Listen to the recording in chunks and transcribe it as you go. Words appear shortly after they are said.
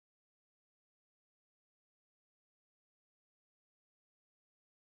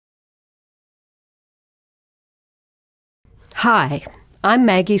Hi, I'm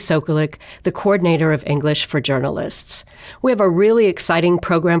Maggie Sokolik, the coordinator of English for Journalists. We have a really exciting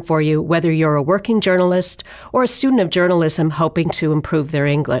program for you, whether you're a working journalist or a student of journalism hoping to improve their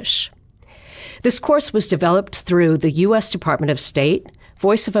English. This course was developed through the U.S. Department of State,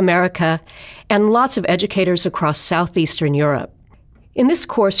 Voice of America, and lots of educators across Southeastern Europe. In this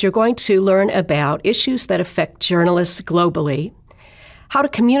course, you're going to learn about issues that affect journalists globally, how to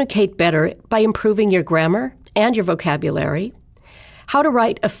communicate better by improving your grammar and your vocabulary, how to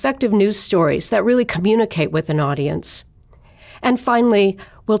write effective news stories that really communicate with an audience. And finally,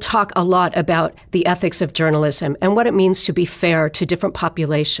 we'll talk a lot about the ethics of journalism and what it means to be fair to different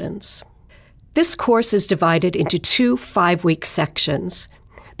populations. This course is divided into two 5-week sections.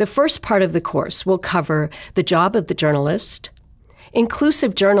 The first part of the course will cover the job of the journalist,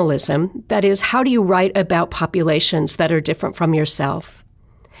 inclusive journalism, that is, how do you write about populations that are different from yourself,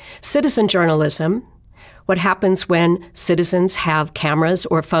 citizen journalism, what happens when citizens have cameras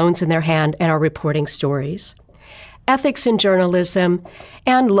or phones in their hand and are reporting stories, ethics in journalism,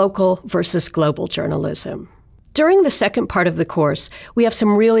 and local versus global journalism. During the second part of the course, we have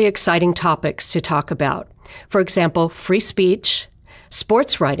some really exciting topics to talk about. For example, free speech,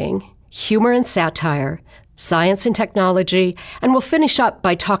 sports writing, humor and satire, science and technology, and we'll finish up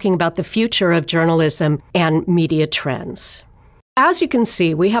by talking about the future of journalism and media trends. As you can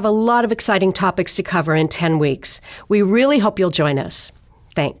see, we have a lot of exciting topics to cover in 10 weeks. We really hope you'll join us.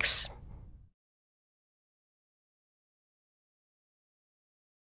 Thanks.